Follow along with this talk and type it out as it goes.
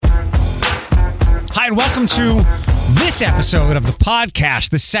Hi, and welcome to this episode of the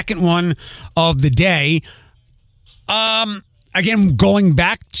podcast, the second one of the day. Again, going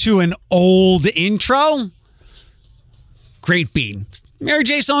back to an old intro. Great beat. Mary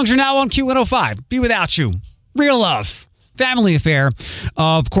J songs are now on Q105. Be Without You. Real Love. Family Affair.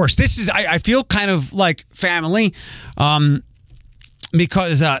 Of course, this is, I feel kind of like family.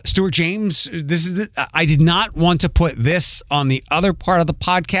 Because Stuart James, I did not want to put this on the other part of the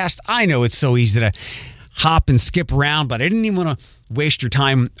podcast. I know it's so easy to hop and skip around, but I didn't even want to waste your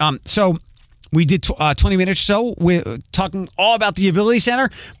time. So we did 20 minutes or so with talking all about the Ability Center.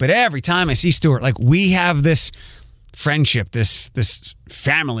 But every time I see Stuart, like, we have this friendship, this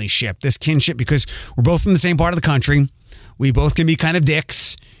family ship, this kinship, because we're both from the same part of the country. We both can be kind of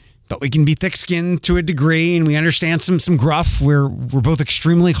dicks, but we can be thick-skinned to a degree, and we understand some gruff. We're both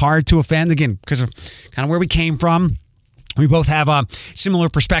extremely hard to offend, again, because of kind of where we came from. We both have similar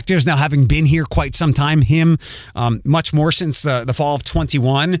perspectives now, having been here quite some time. Him, much more since the fall of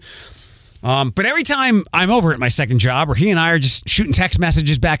 21. But every time I'm over at my second job, or he and I are just shooting text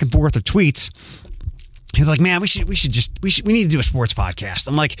messages back and forth or tweets, he's like, "Man, we need to do a sports podcast."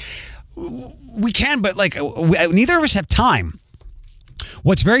 I'm like, "We can, but like, neither of us have time."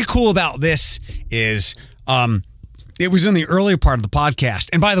 What's very cool about this is it was in the earlier part of the podcast.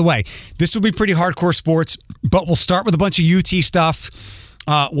 And by the way, this will be pretty hardcore sports, but we'll start with a bunch of UT stuff.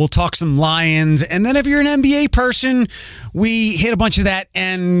 We'll talk some Lions. And then if you're an NBA person, we hit a bunch of that.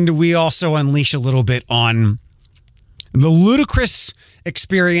 And we also unleash a little bit on the ludicrous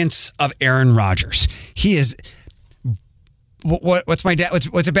experience of Aaron Rodgers. He is... What's my dad?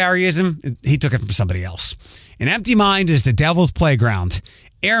 What's a Barryism? He took it from somebody else. An empty mind is the devil's playground.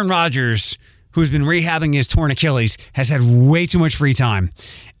 Aaron Rodgers, who's been rehabbing his torn Achilles, has had way too much free time.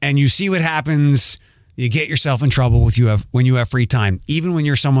 And you see what happens. You get yourself in trouble when you have free time, even when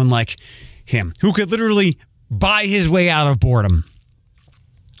you're someone like him, who could literally buy his way out of boredom.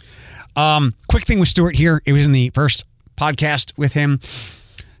 Quick thing with Stuart here. It was in the first podcast with him.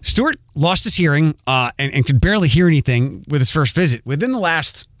 Stuart lost his hearing and could barely hear anything with his first visit. Within the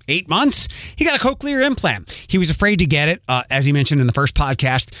last 8 months, he got a cochlear implant. He was afraid to get it, as he mentioned in the first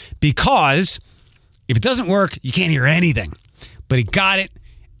podcast, because if it doesn't work, you can't hear anything. But he got it,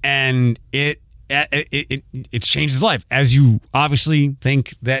 and it's changed his life, as you obviously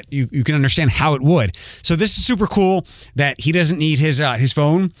think that you can understand how it would. So this is super cool that he doesn't need his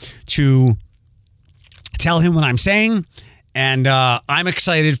phone to tell him what I'm saying. And I'm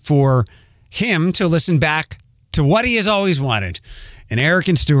excited for him to listen back to what he has always wanted, an Eric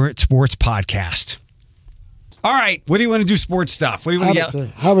and Stuart sports podcast. All right. What do you want to do sports stuff? What do you want to get?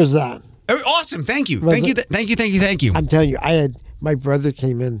 How was that? Awesome. Thank you. Thank you. I'm telling you, my brother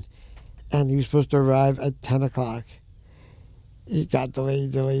came in, and he was supposed to arrive at 10 o'clock. He got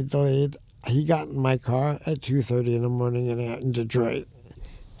delayed. He got in my car at 2:30 in the morning in Detroit.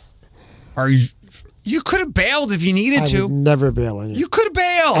 You could have bailed if you needed to. I would never bail on you. You could have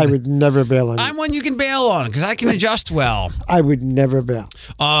bailed. I would never bail on you. I'm one you can bail on because I can adjust well. I would never bail.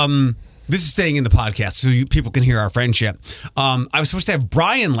 This is staying in the podcast so people can hear our friendship. I was supposed to have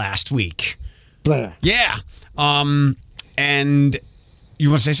Brian last week. Blair. Yeah. And you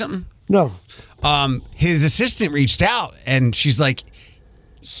want to say something? No. His assistant reached out and she's like,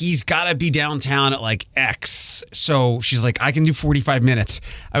 he's got to be downtown at like X. So she's like, I can do 45 minutes.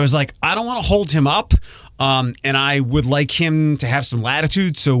 I was like, I don't want to hold him up. And I would like him to have some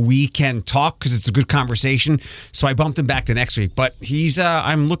latitude so we can talk because it's a good conversation. So I bumped him back to next week. But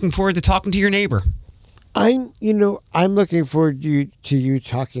I'm looking forward to talking to your neighbor. I'm looking forward to you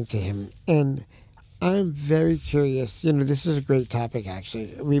talking to him. And I'm very curious. This is a great topic,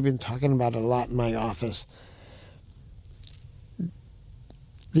 actually. We've been talking about it a lot in my office.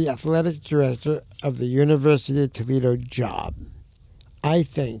 The athletic director of the University of Toledo job, I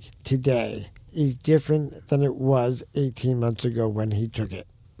think, today is different than it was 18 months ago when he took it.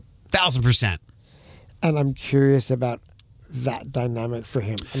 1,000%. And I'm curious about that dynamic for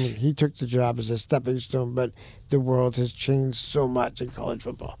him. I mean, he took the job as a stepping stone, but the world has changed so much in college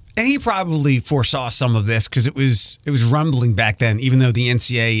football. And he probably foresaw some of this because it was rumbling back then, even though the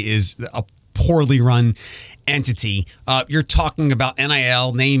NCAA is a poorly run entity. You're talking about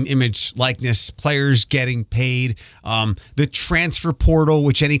NIL, name, image, likeness, players getting paid, the transfer portal,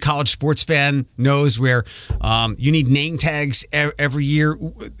 which any college sports fan knows, where you need name tags every year.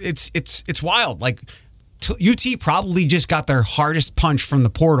 It's wild. Like UT probably just got their hardest punch from the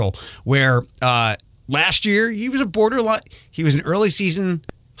portal, where last year he was an early season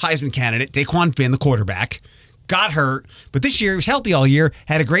Heisman candidate, Daquan Finn, the quarterback. Got hurt, but this year he was healthy all year,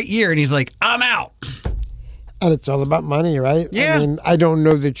 had a great year, and he's like, I'm out. And it's all about money, right? Yeah. I mean, I don't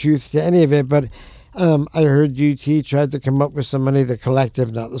know the truth to any of it, but I heard UT tried to come up with some money, the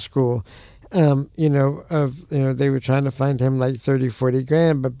collective, not the school. They were trying to find him like 30, 40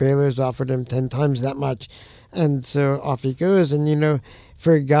 grand, but Baylor's offered him 10 times that much. And so off he goes. And,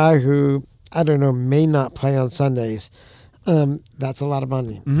 for a guy who, I don't know, may not play on Sundays, that's a lot of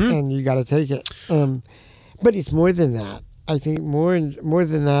money. And you got to take it. But it's more than that. I think more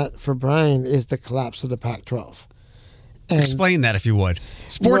than that for Brian is the collapse of the Pac-12. Explain that if you would.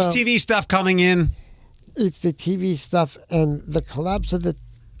 Sports TV stuff coming in. It's the TV stuff, and the collapse of the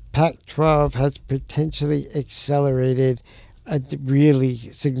Pac-12 has potentially accelerated a really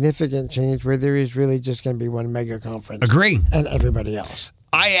significant change where there is really just going to be one mega conference. Agree. And everybody else.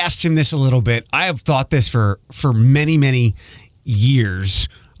 I asked him this a little bit. I have thought this for many, many years.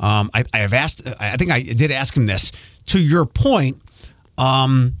 I think I did ask him this. To your point,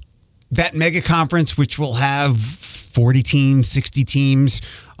 that mega conference, which will have 40 teams, 60 teams,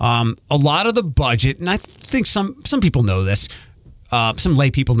 a lot of the budget, and I think some people know this, some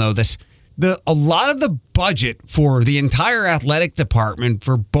lay people know this, a lot of the budget for the entire athletic department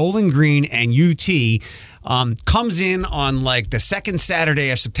for Bowling Green and UT comes in on like the second Saturday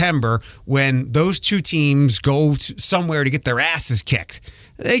of September when those two teams go somewhere to get their asses kicked.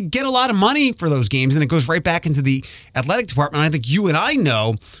 They get a lot of money for those games, and it goes right back into the athletic department. I think you and I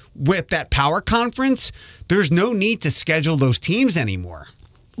know with that power conference, there's no need to schedule those teams anymore.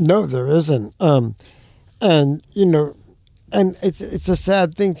 No, there isn't. And it's a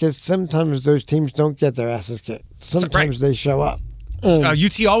sad thing because sometimes those teams don't get their asses kicked. Sometimes they show up.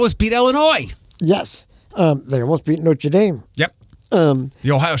 UT always beat Illinois. Yes. They almost beat Notre Dame. Yep.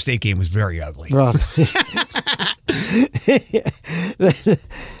 The Ohio State game was very ugly. Well, I'm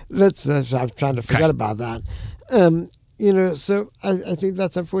trying to forget about that. So I think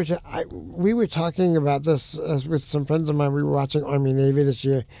that's unfortunate. We were talking about this with some friends of mine. We were watching Army-Navy this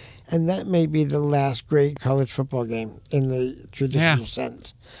year, and that may be the last great college football game in the traditional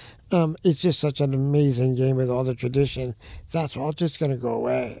sense. It's just such an amazing game with all the tradition. That's all just going to go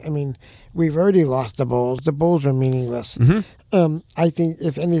away. I mean, we've already lost the bowls. The bowls are meaningless. I think,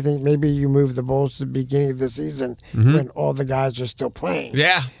 if anything, maybe you move the bowls to the beginning of the season when all the guys are still playing.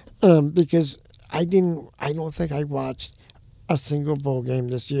 Yeah. Because I don't think I watched a single bowl game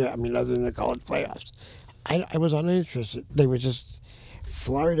this year. I mean, other than the college playoffs. I was uninterested. They were just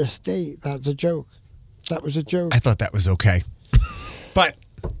Florida State. That was a joke. I thought that was okay. But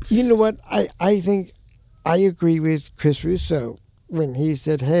you know what? I think I agree with Chris Russo when he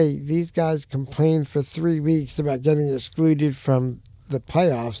said, hey, these guys complained for 3 weeks about getting excluded from the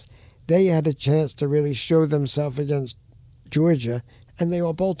playoffs. They had a chance to really show themselves against Georgia, and they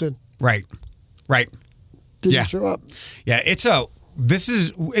all bolted. Right. Didn't show up. Yeah, it's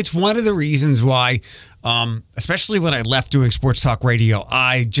one of the reasons why, especially when I left doing sports talk radio,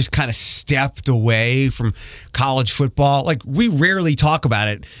 I just kind of stepped away from college football. Like, we rarely talk about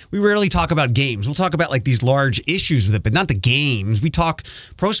it. We rarely talk about games. We'll talk about like these large issues with it, but not the games. We talk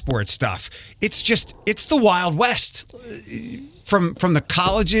pro sports stuff. It's the Wild West. From the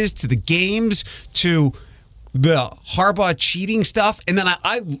colleges to the games to the Harbaugh cheating stuff. And then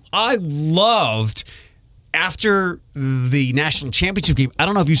I loved, after the national championship game, I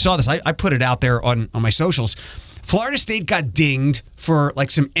don't know if you saw this. I put it out there on my socials. Florida State got dinged for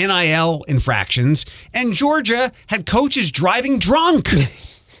like some NIL infractions, and Georgia had coaches driving drunk.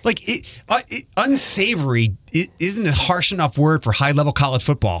 Like, unsavory isn't a harsh enough word for high-level college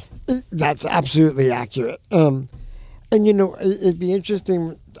football. That's absolutely accurate. And, it'd be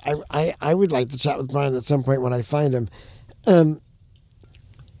interesting. I would like to chat with Brian at some point when I find him.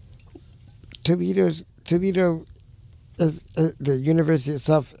 Toledo, the university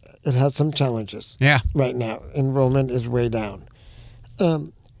itself, it has some challenges. Yeah. Right now, enrollment is way down.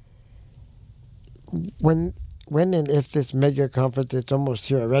 When and if this mega conference, it's almost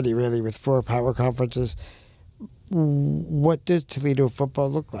here already, really, with 4 power conferences. What does Toledo football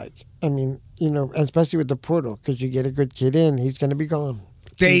look like? I mean, especially with the portal, because you get a good kid in, he's going to be gone.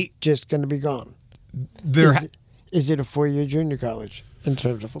 He's just going to be gone. Is it a 4-year junior college in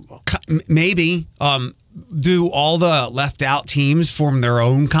terms of football? Maybe. Do all the left out teams form their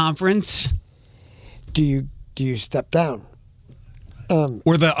own conference? Do you step down?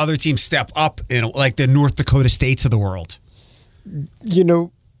 Or the other teams step up, like the North Dakota States of the world?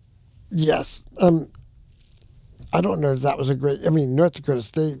 Yes. I don't know if that was North Dakota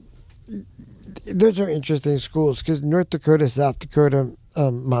State, those are interesting schools because North Dakota, South Dakota,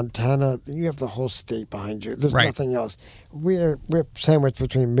 Montana, you have the whole state behind you. There's nothing else. We're sandwiched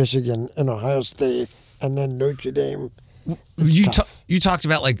between Michigan and Ohio State and then Notre Dame Tough. You talked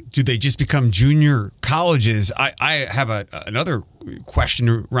about, like, do they just become junior colleges? I have another question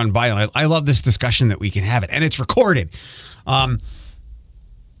to run by, and I love this discussion that we can have it, and it's recorded.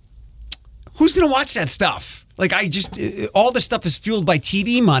 Who's going to watch that stuff? Like, all this stuff is fueled by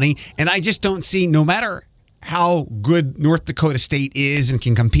TV money, and I just don't see, no matter how good North Dakota State is and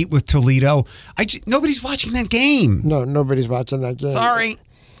can compete with Toledo, nobody's watching that game. No, nobody's watching that game. Sorry.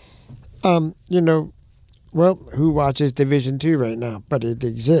 Well, who watches Division II right now? But it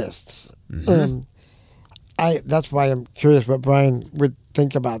exists. Mm-hmm. That's why I'm curious what Brian would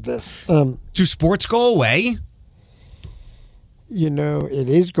think about this. Do sports go away? It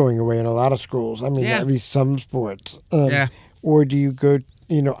is going away in a lot of schools. I mean, at least some sports. Or do you go?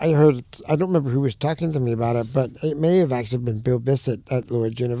 I don't remember who was talking to me about it, but it may have actually been Bill Bissett at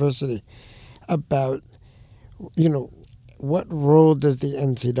Lloyd's University about, what role does the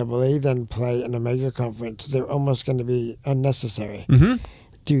NCAA then play in a mega conference? They're almost going to be unnecessary. Mm-hmm.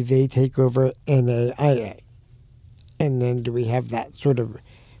 Do they take over NAIA? And then do we have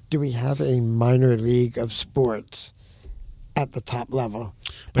a minor league of sports at the top level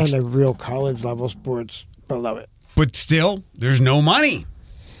and a real college level sports below it? But still, there's no money.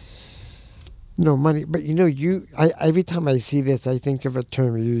 No money. But every time I see this, I think of a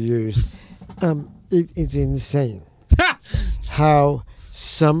term you use. It's insane how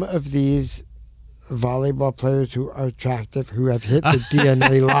some of these volleyball players who are attractive, who have hit the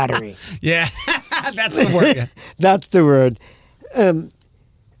DNA lottery. Yeah, that's the word. Yeah. That's the word.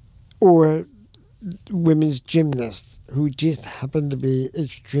 Or women's gymnasts who just happen to be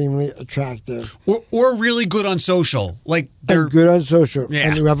extremely attractive. Or really good on social. Like they're good on social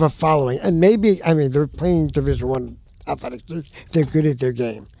and who have a following. And maybe, they're playing Division I athletics. They're good at their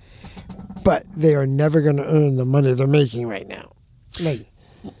game. But they are never going to earn the money they're making right now.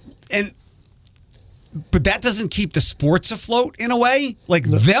 But that doesn't keep the sports afloat in a way. Like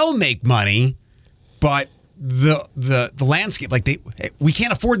they'll make money, but the landscape, like we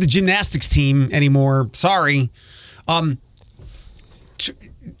can't afford the gymnastics team anymore. Sorry.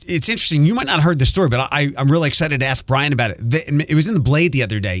 It's interesting. You might not have heard the story, but I'm really excited to ask Brian about it. It was in the Blade the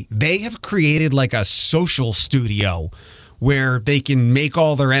other day. They have created like a social studio where they can make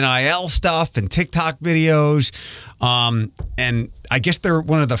all their NIL stuff and TikTok videos. And I guess they're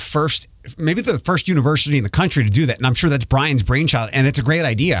one of the first, maybe the first university in the country to do that. And I'm sure that's Brian's brainchild. And it's a great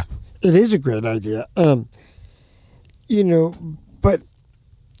idea. It is a great idea. But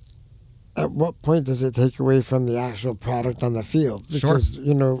at what point does it take away from the actual product on the field? Because,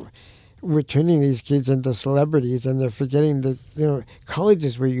 we're turning these kids into celebrities and they're forgetting that, college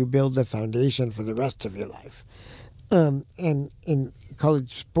is where you build the foundation for the rest of your life. And in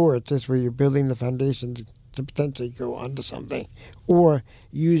college sports is where you're building the foundation to potentially go on to something or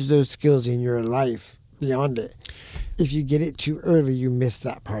use those skills in your life beyond it. If you get it too early, you miss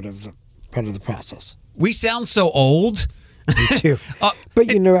that part of the process. We sound so old. Me too. But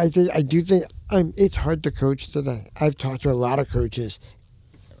I do think it's hard to coach today. I've talked to a lot of coaches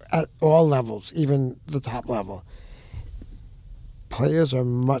at all levels, even the top level. Players are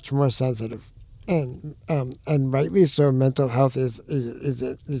much more sensitive, and rightly so. Mental health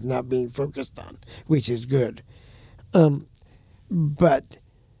is not being focused on, which is good. But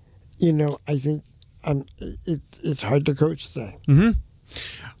I think it's hard to coach today.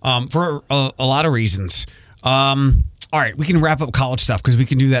 Mm-hmm. For a lot of reasons. All right, we can wrap up college stuff because we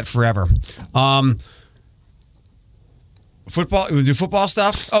can do that forever. Football, we'll do football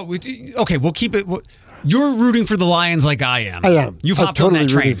stuff. Okay, we'll keep it. You're rooting for the Lions like I am. I am. You've hopped totally on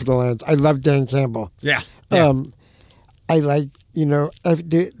that train. Rooting for the Lions. I love Dan Campbell. Yeah. I like,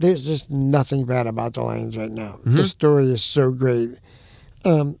 there's just nothing bad about the Lions right now. Mm-hmm. The story is so great.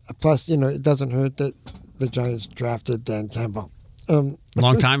 Plus, it doesn't hurt that the Giants drafted Dan Campbell.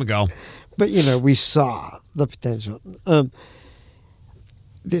 Long time ago. But, we saw the potential.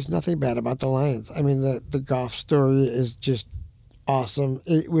 There's nothing bad about the Lions. I mean, the Goff story is just awesome.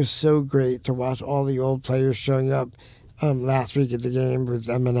 It was so great to watch all the old players showing up last week at the game with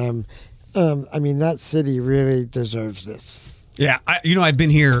Eminem. That city really deserves this. Yeah, I've been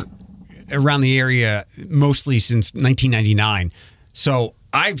here around the area mostly since 1999. So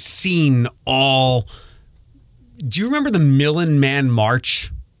I've seen all... Do you remember the Millen Man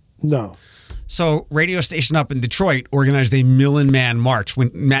March? No. So radio station up in Detroit organized a Millen Man March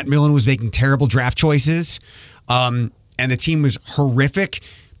when Matt Millen was making terrible draft choices, and the team was horrific.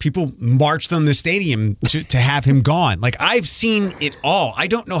 People marched on the stadium to have him gone. Like, I've seen it all. I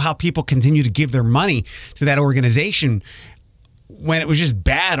don't know how people continue to give their money to that organization when it was just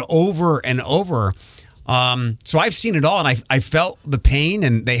bad over and over. So I've seen it all, and I felt the pain,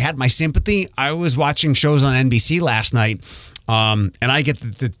 and they had my sympathy. I was watching shows on NBC last night, and I get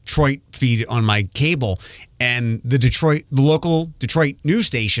the Detroit feed on my cable, and the local Detroit news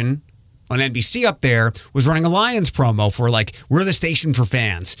station on NBC up there was running a Lions promo for like, we're the station for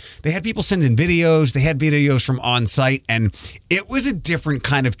fans. They had people send in videos. They had videos from on site, and it was a different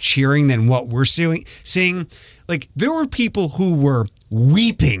kind of cheering than what we're seeing. Like, there were people who were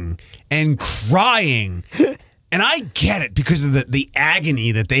weeping and crying, and I get it because of the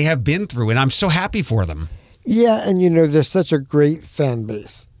agony that they have been through, and I'm so happy for them. Yeah, and they're such a great fan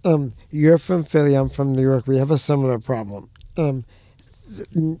base. You're from Philly, I'm from New York. We have a similar problem.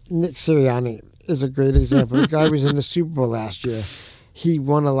 Nick Sirianni is a great example. The guy was in the Super Bowl last year. He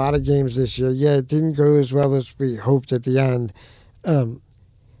won a lot of games this year. Yeah, it didn't go as well as we hoped at the end.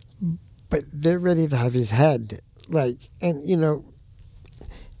 But they're ready to have his head.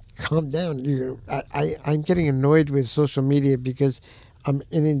 Calm down. I'm getting annoyed with social media because I'm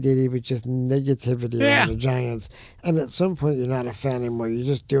inundated with just negativity around the Giants. And at some point, you're not a fan anymore. You're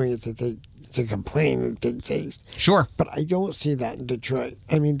just doing it to complain and take taste. Sure. But I don't see that in Detroit.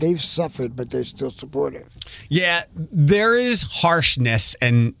 I mean, they've suffered, but they're still supportive. Yeah, there is harshness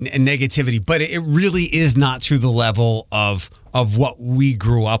and negativity, but it really is not to the level of what we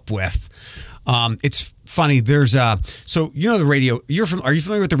grew up with. It's funny. There's so the radio. Are you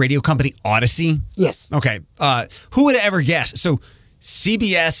familiar with the radio company Odyssey? Yes. Okay. Who would have ever guessed? So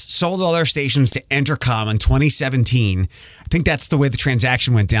CBS sold all their stations to Entercom in 2017. I think that's the way the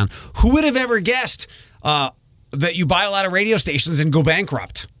transaction went down. Who would have ever guessed that you buy a lot of radio stations and go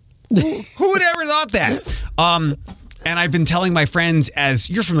bankrupt? Who would have ever thought that? And I've been telling my friends, as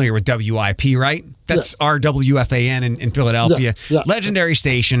you're familiar with WIP, right? That's our WFAN in Philadelphia. Yeah. Legendary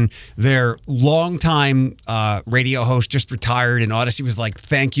station. Their longtime radio host just retired, and Odyssey was like,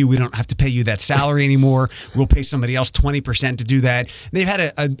 thank you. We don't have to pay you that salary anymore. We'll pay somebody else 20% to do that. They've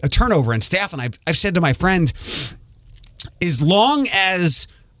had a turnover in staff, and I've said to my friend, as long as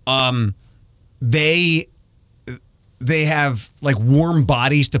they have like warm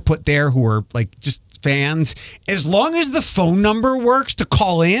bodies to put there who are like just fans, as long as the phone number works to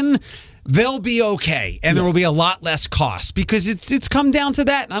call in, they'll be okay, and there will be a lot less cost, because it's come down to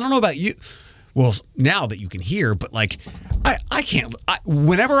that. And I don't know about you, well, now that you can hear, but like I can't.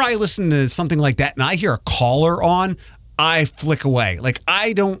 Whenever I listen to something like that and I hear a caller on, I flick away. Like,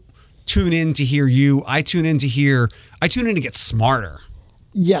 I don't tune in to hear you. I tune in to get smarter.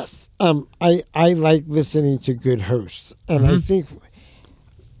 Yes, I like listening to good hosts, and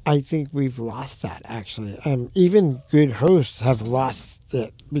I think we've lost that, actually. Even good hosts have lost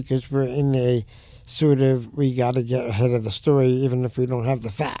it because we're in a sort of, we got to get ahead of the story even if we don't have the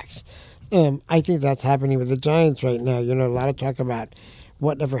facts. I think that's happening with the Giants right now. A lot of talk about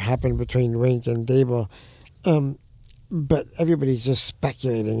whatever happened between Wink and Dable. But everybody's just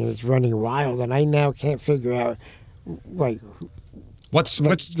speculating, and it's running wild. And I now can't figure out, like, what's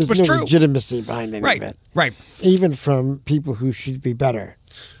there's no no true legitimacy behind any of it. Right. Even from people who should be better.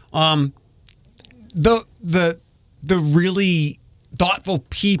 The really thoughtful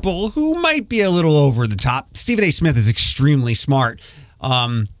people who might be a little over the top. Stephen A. Smith is extremely smart.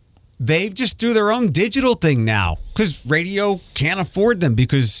 They just do their own digital thing now because radio can't afford them,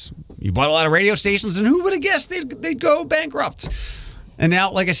 because you bought a lot of radio stations, and who would have guessed they'd go bankrupt? And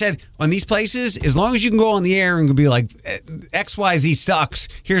now, like I said, on these places, as long as you can go on the air and be like, XYZ sucks,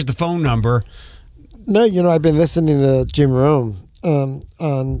 here's the phone number. No, I've been listening to Jim Rome on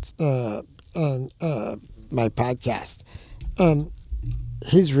my podcast.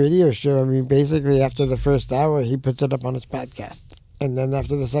 His radio show, basically after the first hour, he puts it up on his podcast. And then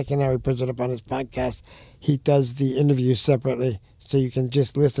after the second hour, he puts it up on his podcast. He does the interview separately, so you can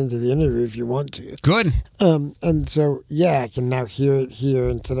just listen to the interview if you want to. Good. And so, I can now hear it here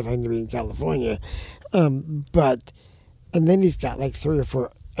instead of having to be in California. And then he's got like 3 or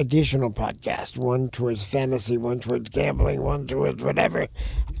 4 additional podcasts, one towards fantasy, one towards gambling, one towards whatever.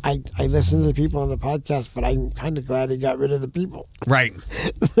 I listen to the people on the podcast, but I'm kind of glad he got rid of the people. Right.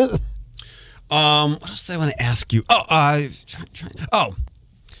 What else did I want to ask you? I'm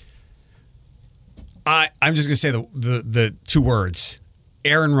just going to say the 2 words.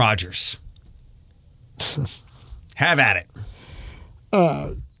 Aaron Rodgers. Have at it.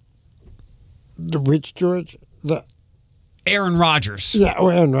 The which George? Aaron Rodgers. Yeah,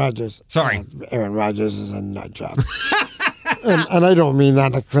 Aaron Rodgers. Sorry. Aaron Rodgers is a nut job. and I don't mean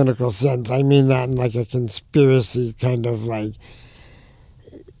that in a clinical sense. I mean that in like a conspiracy kind of like,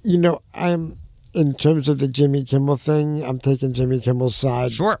 I'm, in terms of the Jimmy Kimmel thing, I'm taking Jimmy Kimmel's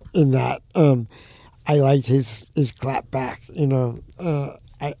side. Sure. In that. I liked his clap back,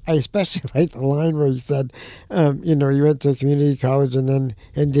 I especially like the line where he said, he went to community college and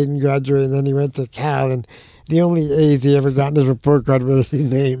didn't graduate, and then he went to Cal, and the only A's he ever got in his report card was his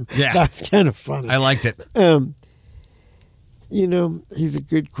name. Yeah. That's kind of funny. I liked it. He's a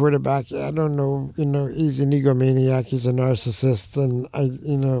good quarterback. I don't know, he's an egomaniac. He's a narcissist, and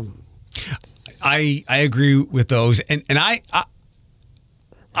I agree with those, and I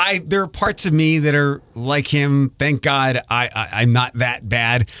there are parts of me that are like him. Thank God I'm not that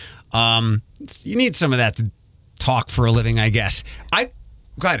bad. You need some of that to talk for a living, I guess.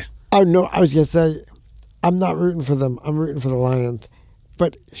 Go ahead. Oh no, I was gonna say I'm not rooting for them. I'm rooting for the Lions.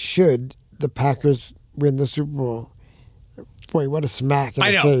 But should the Packers win the Super Bowl, boy, what a smack in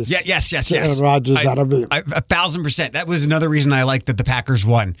the face! Yes. Aaron Rodgers, that'll be 1,000%. That was another reason I liked that the Packers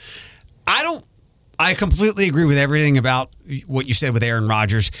won. I completely agree with everything about what you said with Aaron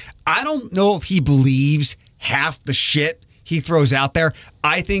Rodgers. I don't know if he believes half the shit he throws out there.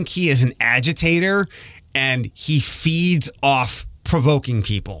 I think he is an agitator, and he feeds off provoking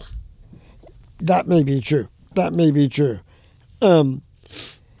people. That may be true. But,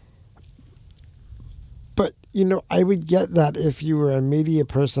 I would get that if you were a media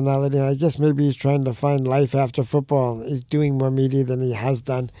personality. And I guess maybe he's trying to find life after football. He's doing more media than he has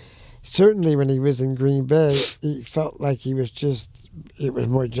done. Certainly when he was in Green Bay, he felt like it was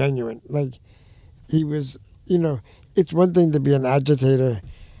more genuine. Like he was, it's one thing to be an agitator.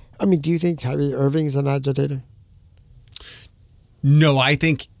 I mean, do you think Kyrie Irving's an agitator? No, I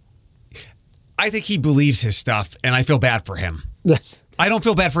think he believes his stuff, and I feel bad for him. Yes. I don't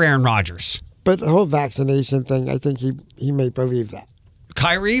feel bad for Aaron Rodgers. But the whole vaccination thing, I think he may believe that.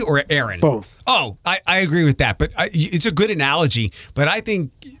 Kyrie or Aaron? Both. Oh, I agree with that. But it's a good analogy. But I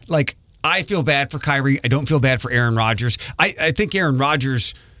think, I feel bad for Kyrie. I don't feel bad for Aaron Rodgers. I think Aaron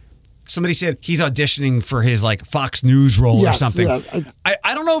Rodgers, somebody said he's auditioning for his, Fox News role or something. Yeah.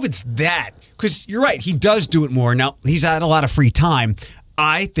 I don't know if it's that. Because you're right. He does do it more. Now, he's had a lot of free time.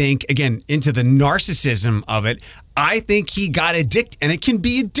 I think, again, into the narcissism of it, I think he got addicted, and it can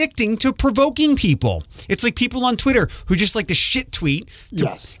be addicting to provoking people. It's like people on Twitter who just like to shit tweet,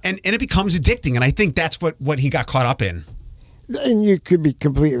 yes, and it becomes addicting, and I think that's what he got caught up in. And you could be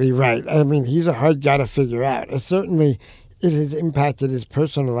completely right. I mean, he's a hard guy to figure out. Certainly, it has impacted his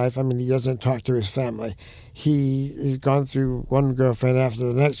personal life. I mean, he doesn't talk to his family. He has gone through one girlfriend after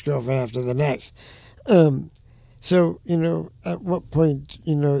the next girlfriend after the next. So, at what point,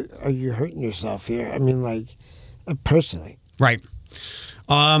 are you hurting yourself here? I mean, personally. Right.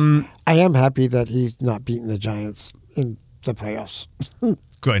 I am happy that he's not beating the Giants in the playoffs.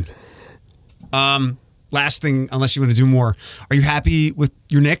 Good. Last thing, unless you want to do more, are you happy with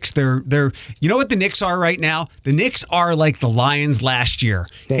your Knicks? They're you know what the Knicks are right now? The Knicks are like the Lions last year.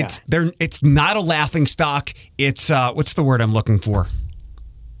 It's not a laughing stock. It's what's the word I'm looking for?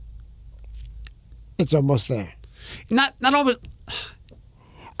 It's almost there. Not almost.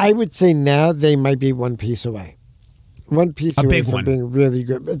 I would say now they might be one piece away. One piece away from being really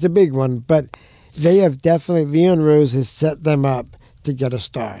good. It's a big one, but they have definitely, Leon Rose has set them up to get a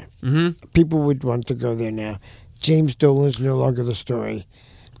star. Mm-hmm. People would want to go there now. James Dolan's no longer the story.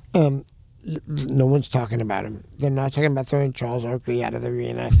 No one's talking about him. They're not talking about throwing Charles Oakley out of the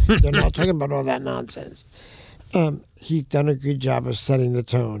arena. They're not talking about all that nonsense. He's done a good job of setting the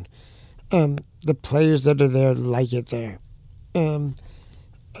tone. The players that are there like it there.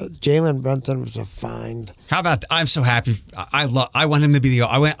 Jalen Brunson was a find. How about? I'm so happy. I want him to be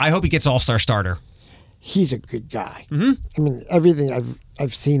I hope he gets All-Star starter. He's a good guy. Mm-hmm. I mean, everything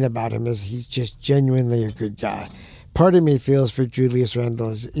I've seen about him is he's just genuinely a good guy. Part of me feels for Julius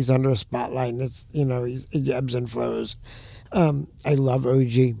Randle. He's under a spotlight, and it's he ebbs and flows. I love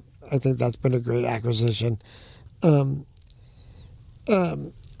OG. I think that's been a great acquisition.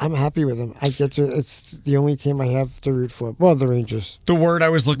 I'm happy with him. It's the only team I have to root for. Well, the Rangers. The word I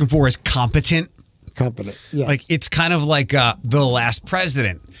was looking for is competent. Competent, yeah. It's kind of like The Last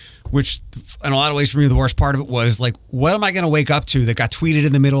President, which in a lot of ways for me, the worst part of it was what am I going to wake up to that got tweeted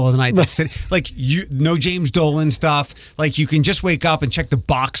in the middle of the night? That's no James Dolan stuff. You can just wake up and check the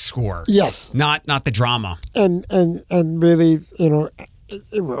box score. Yes. Not the drama. And really,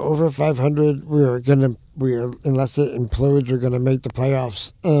 we're over 500. Unless it implodes, we're gonna make the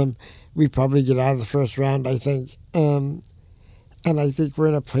playoffs. We probably get out of the first round, I think. And I think we're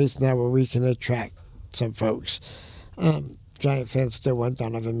in a place now where we can attract some folks. Giant fans still want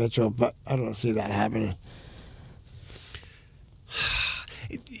Donovan Mitchell, but I don't see that happening.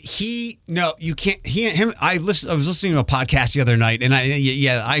 You can't. I was listening to a podcast the other night, and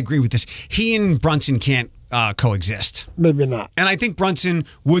I agree with this. He and Brunson can't coexist. Maybe not. And I think Brunson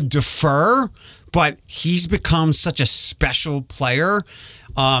would defer, but he's become such a special player.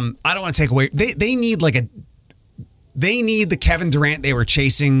 I don't want to take away. They need the Kevin Durant they were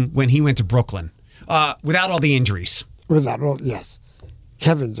chasing when he went to Brooklyn, without all the injuries. Yes.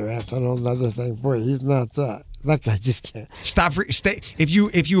 Kevin Durant's another thing. Boy, he's not that guy just can't. Stay.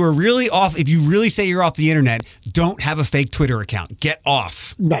 If you are really off, if you really say you're off the internet, don't have a fake Twitter account. Get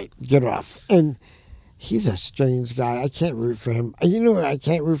off. Right, get off. And he's a strange guy. I can't root for him. You know what? I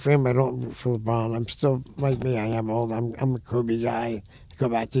can't root for him. I don't root for LeBron. I'm still like me. I am old. I'm a Kobe guy. Go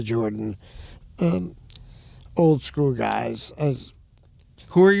back to Jordan. Old school guys.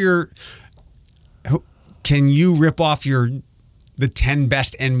 Can you rip off the 10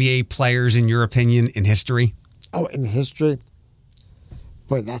 best NBA players in your opinion in history? Oh, in history?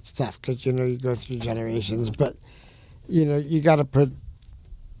 Boy, that's tough because, you go through generations. But, you got to put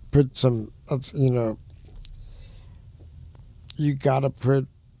some, you got to put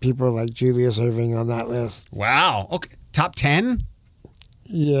people like Julius Erving on that list. Wow. Okay. Top 10?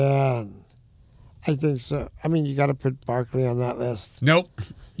 Yeah, I think so. I mean, you got to put Barkley on that list. Nope.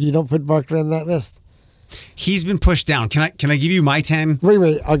 You don't put Barkley on that list? He's been pushed down. Can I give you my 10?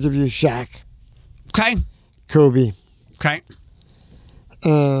 Wait. I'll give you Shaq. Okay. Kobe. Okay.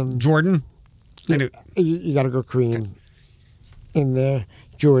 Jordan. You got to go Kareem in there.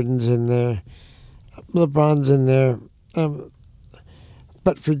 Jordan's in there. LeBron's in there.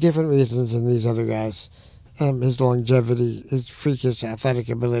 But for different reasons than these other guys. His longevity, his freakish athletic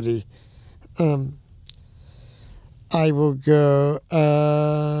ability. I will go...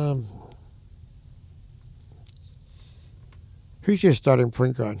 who's your starting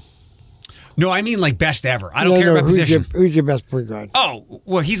point guard? No, I mean like best ever. I don't care about position. Who's your best point guard? Oh,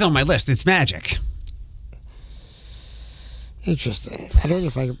 well, he's on my list. It's Magic. Interesting. I don't know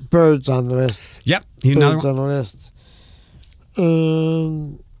if I... Bird's on the list. Yep. Bird's on the list.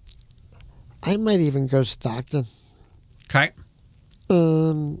 I might even go Stockton. Okay. I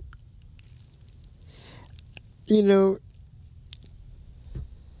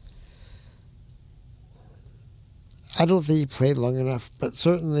don't think he played long enough, but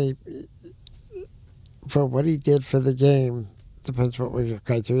certainly for what he did for the game, depends what your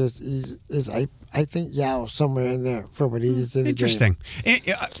criteria is. I think Yao somewhere in there for what he did in the game. Interesting.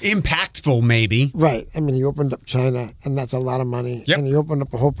 Impactful, maybe. Right. I mean, he opened up China, and that's a lot of money. Yep. And he opened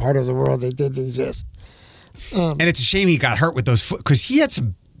up a whole part of the world that didn't exist. And it's a shame he got hurt with those because he had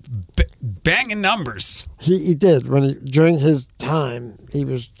some banging numbers. He did. During his time, he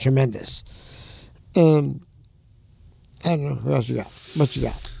was tremendous. I don't know. Who else you got? What you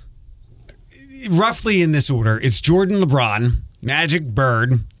got? Roughly in this order, it's Jordan, LeBron, Magic,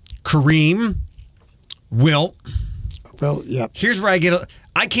 Bird, Kareem, Wilt. Well, yep. Here's where I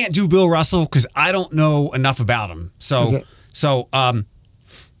can't do Bill Russell because I don't know enough about him. So,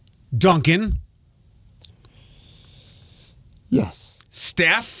 Duncan. Yes.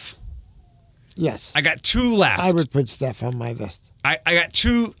 Steph. Yes. I got 2 left. I would put Steph on my list. I got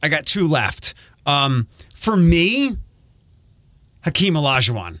two left. For me, Hakeem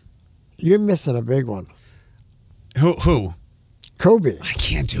Olajuwon. You're missing a big one. Who? Kobe. I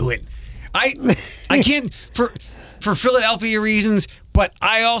can't do it. I can't for Philadelphia reasons, but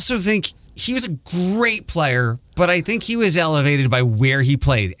I also think he was a great player, but I think he was elevated by where he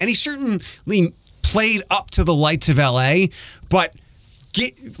played. And he certainly played up to the lights of LA, but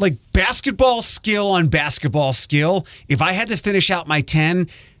basketball skill on basketball skill. If I had to finish out my 10,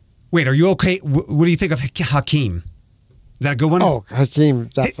 wait, are you okay? What do you think of Hakeem? Is that a good one? Oh, Hakeem,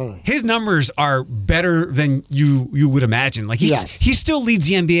 definitely. His numbers are better than you would imagine. He still leads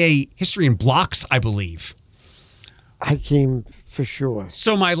the NBA history in blocks, I believe. Hakeem, for sure.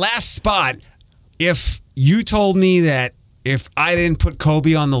 So my last spot, if you told me that if I didn't put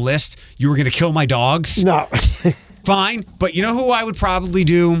Kobe on the list, you were going to kill my dogs. No. Fine. But you know who I would probably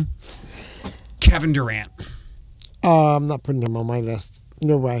do? Kevin Durant. I'm not putting him on my list.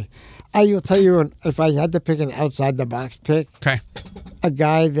 No way. I will tell you, if I had to pick an outside-the-box pick, okay, a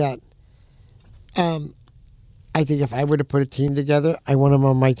guy that I think if I were to put a team together, I want him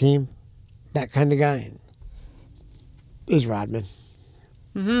on my team, that kind of guy, is Rodman.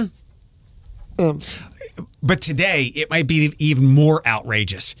 Mm-hmm. But today, it might be even more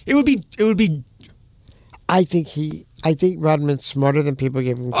outrageous. It would be. I think Rodman's smarter than people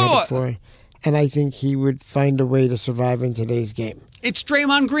give him credit for, and I think he would find a way to survive in today's game. It's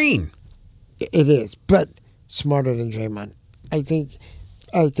Draymond Green. It is, but smarter than Draymond. I think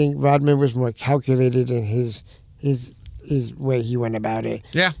Rodman was more calculated in his way he went about it.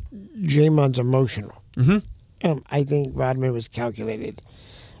 Yeah. Draymond's emotional. Mm-hmm. I think Rodman was calculated.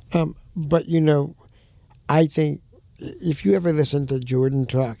 But I think if you ever listen to Jordan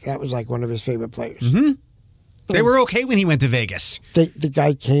talk, that was like one of his favorite players. Mm-hmm. They were okay when he went to Vegas. The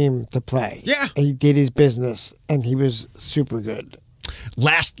guy came to play. Yeah. And he did his business, and he was super good.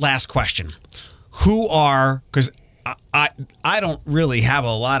 Last question. Who are, because I don't really have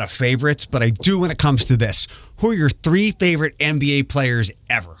a lot of favorites, but I do when it comes to this. Who are your 3 favorite NBA players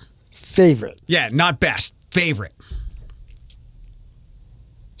ever? Favorite? Yeah, not best. Favorite.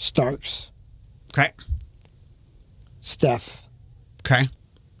 Starks. Okay. Steph. Okay.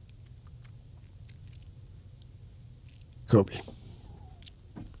 Kobe.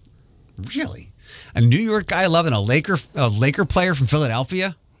 Really? A New York guy loving a Laker player from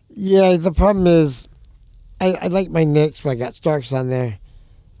Philadelphia? Yeah, the problem is I like my Knicks, but I got Starks on there.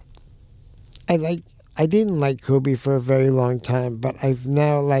 I didn't like Kobe for a very long time, but I've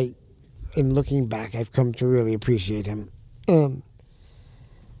now, like, in looking back, I've come to really appreciate him.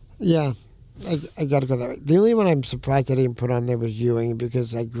 Yeah, I got to go that way. The only one I'm surprised I didn't put on there was Ewing,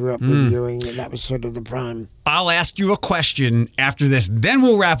 because I grew up with Ewing, and that was sort of the prime. I'll ask you a question after this, then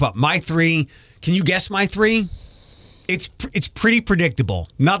we'll wrap up. My 3, can you guess my 3? It's pretty predictable.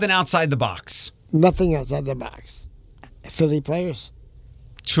 Nothing outside the box. Nothing outside the box. Philly players?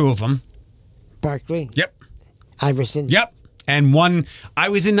 2 of them. Barkley? Yep. Iverson? Yep. And one, I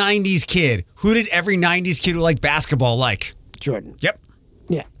was a 90s kid. Who did every 90s kid who liked basketball like? Jordan. Yep.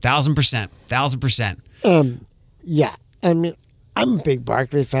 Yeah. 1,000%. 1,000%. Yeah. I mean, I'm a big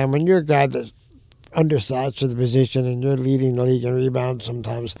Barkley fan. When you're a guy that's undersized for the position and you're leading the league in rebounds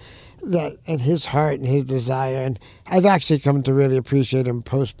sometimes, that and his heart and his desire, and I've actually come to really appreciate him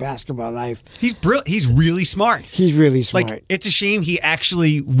post-basketball life. He's brilliant. He's really smart. He's really smart. Like, it's a shame he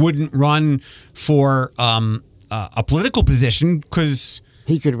actually wouldn't run for a political position, because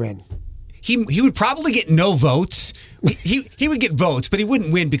he could win. He would probably get no votes. He would get votes, but he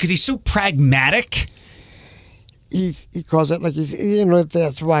wouldn't win because he's so pragmatic. He calls it like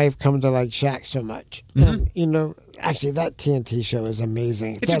that's why I've come to like Shaq so much. Actually, that TNT show is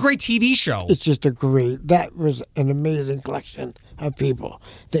amazing. It's a great TV show. It's just that was an amazing collection of people.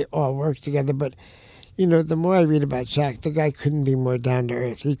 They all work together. But, the more I read about Shaq, the guy couldn't be more down to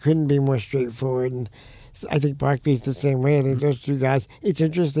earth. He couldn't be more straightforward. And I think Barkley's the same way. I think those 2 guys. It's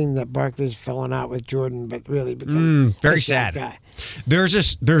interesting that Barkley's fallen out with Jordan, but really become very sad. Guy.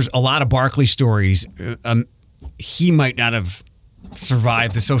 There's a lot of Barkley stories. He might not have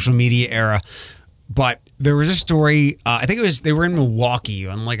survived the social media era, but there was a story. I think they were in Milwaukee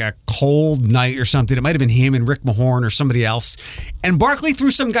on like a cold night or something. It might have been him and Rick Mahorn or somebody else, and Barkley threw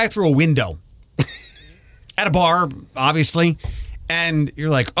some guy through a window at a bar, obviously. And you're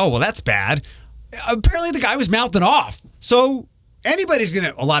like, oh well, that's bad. Apparently, the guy was mouthing off. So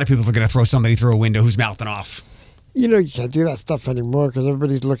a lot of people are gonna throw somebody through a window who's mouthing off. You can't do that stuff anymore because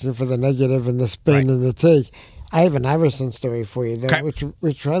everybody's looking for the negative and the spin and the take. I have an Iverson story for you, though,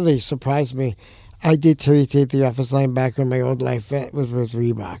 which really surprised me. I did Terry Tate, the office linebacker in my old life. That was with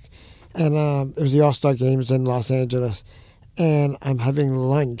Reebok. And it was the All-Star Games in Los Angeles. And I'm having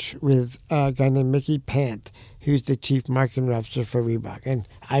lunch with a guy named Mickey Pant, who's the chief marketing officer for Reebok. And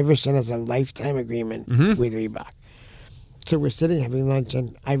Iverson has a lifetime agreement with Reebok. So we're sitting having lunch,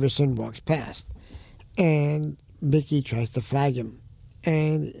 and Iverson walks past. And Mickey tries to flag him.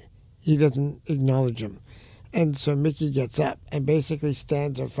 And he doesn't acknowledge him. And so Mickey gets up and basically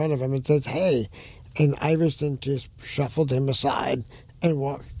stands in front of him and says, hey. And Iverson just shuffled him aside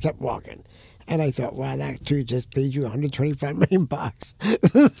and kept walking. And I thought, wow, that dude just paid you $125 million.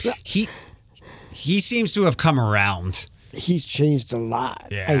 He seems to have come around. He's changed a lot,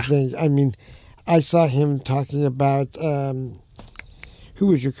 yeah. I think. I mean, I saw him talking about, who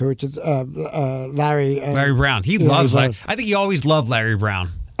was your coach? Larry Brown. He loves Larry. I think he always loved Larry Brown.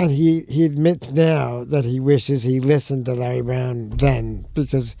 And he admits now that he wishes he listened to Larry Brown then,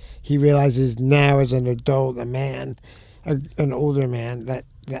 because he realizes now as an adult, a man, an older man, that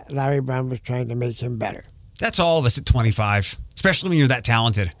Larry Brown was trying to make him better. That's all of us at 25, especially when you're that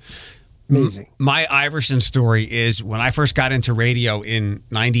talented. Amazing. My Iverson story is when I first got into radio in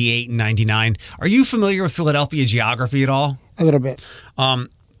 98 and 99. Are you familiar with Philadelphia geography at all? A little bit.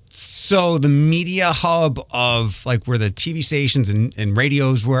 So the media hub of like where the TV stations and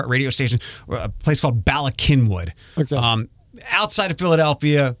radio stations, a place called Ballackinwood. Okay. Outside of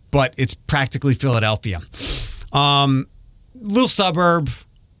Philadelphia, but it's practically Philadelphia. Little suburb.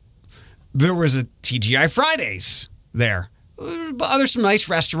 There was a TGI Fridays there. There's some nice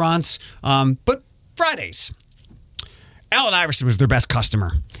restaurants, but Fridays. Allen Iverson was their best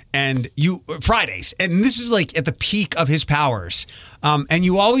customer, and Fridays, and this is like at the peak of his powers. And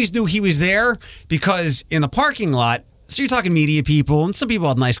you always knew he was there because in the parking lot, So you're talking media people, and some people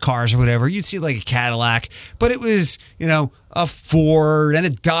had nice cars or whatever. You'd see like a Cadillac, but it was, a Ford and a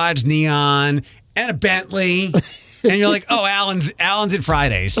Dodge Neon and a Bentley. And you're like, oh, Alan's at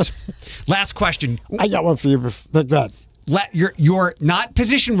Fridays. Last question. I got one for you, but go ahead. Your not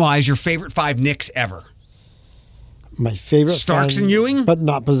position-wise, your favorite 5 Knicks ever. My favorite Starks and Ewing? But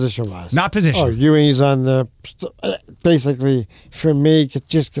not position-wise. Not position. Oh, Ewing's on the, basically, for me,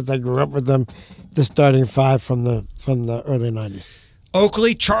 just because I grew up with them, the starting 5 from the early 90s.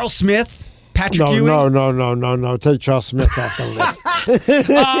 Oakley, Charles Smith, Patrick Ewing? No. Take Charles Smith off the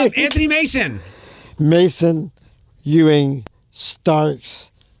list. Anthony Mason. Mason, Ewing,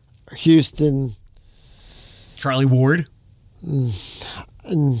 Starks, Houston. Charlie Ward? No.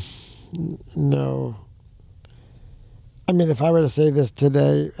 I mean, if I were to say this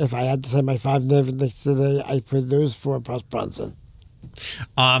today, if I had to say my 5 Knicks today, I'd put those 4 plus Brunson.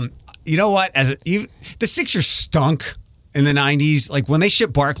 You know what? The Sixers stunk in the 90s. Like, when they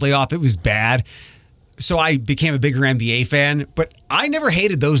shipped Barkley off, it was bad. So I became a bigger NBA fan. But I never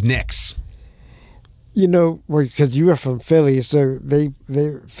hated those Knicks. Because you were from Philly, so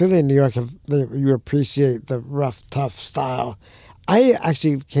Philly and New York you appreciate the rough, tough style. I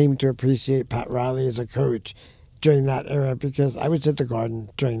actually came to appreciate Pat Riley as a coach during that era because I was at the Garden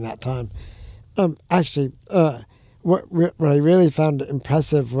during that time. What I really found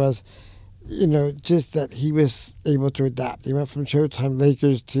impressive was, just that he was able to adapt. He went from Showtime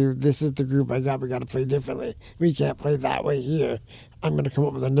Lakers to this is the group I got. We got to play differently. We can't play that way here. I'm going to come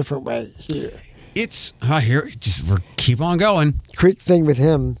up with a different way here. Keep on going. Quick thing with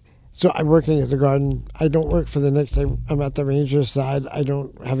him. So I'm working at the Garden. I don't work for the Knicks. I'm at the Rangers side. I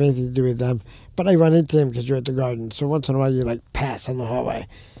don't have anything to do with them. But I run into him because you're at the Garden. So once in a while you pass on the hallway.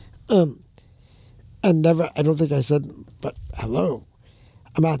 And I don't think I said, but hello.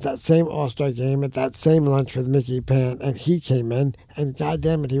 I'm at that same All-Star game, at that same lunch with Mickey Pan, and he came in, and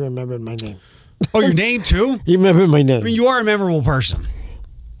goddamn it, he remembered my name. Oh, your name too? He remembered my name. I mean, you are a memorable person.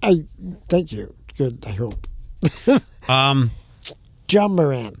 Thank you. Good, I hope. John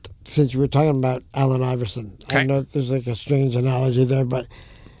Morant, since you were talking about Allen Iverson. Okay. I know there's a strange analogy there, but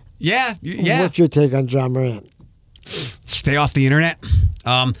yeah. What's your take on John Morant? Stay off the internet.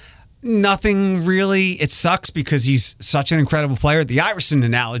 Nothing really. It sucks because he's such an incredible player. The Iverson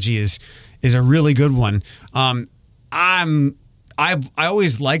analogy is a really good one. I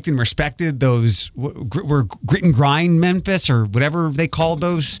always liked and respected those were grit and grind Memphis or whatever they called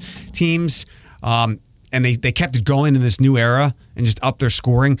those teams. And they kept it going in this new era and just up their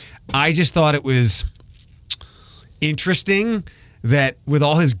scoring. I just thought it was interesting that with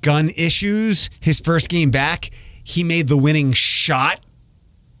all his gun issues, his first game back, he made the winning shot.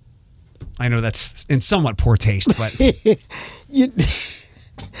 I know that's in somewhat poor taste, but I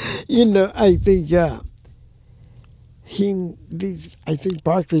think I think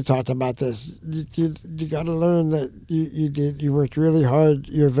Barkley talked about this. You got to learn that you worked really hard.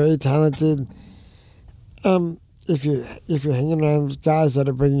 You're very talented. If you're hanging around with guys that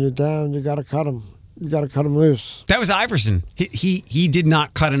are bringing you down, you got to cut them. You got to cut them loose. That was Iverson. He did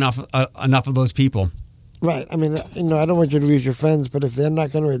not cut enough of those people. Right. I mean, I don't want you to lose your friends, but if they're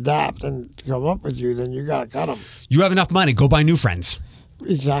not going to adapt and come up with you, then you got to cut them. You have enough money. Go buy new friends.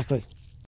 Exactly.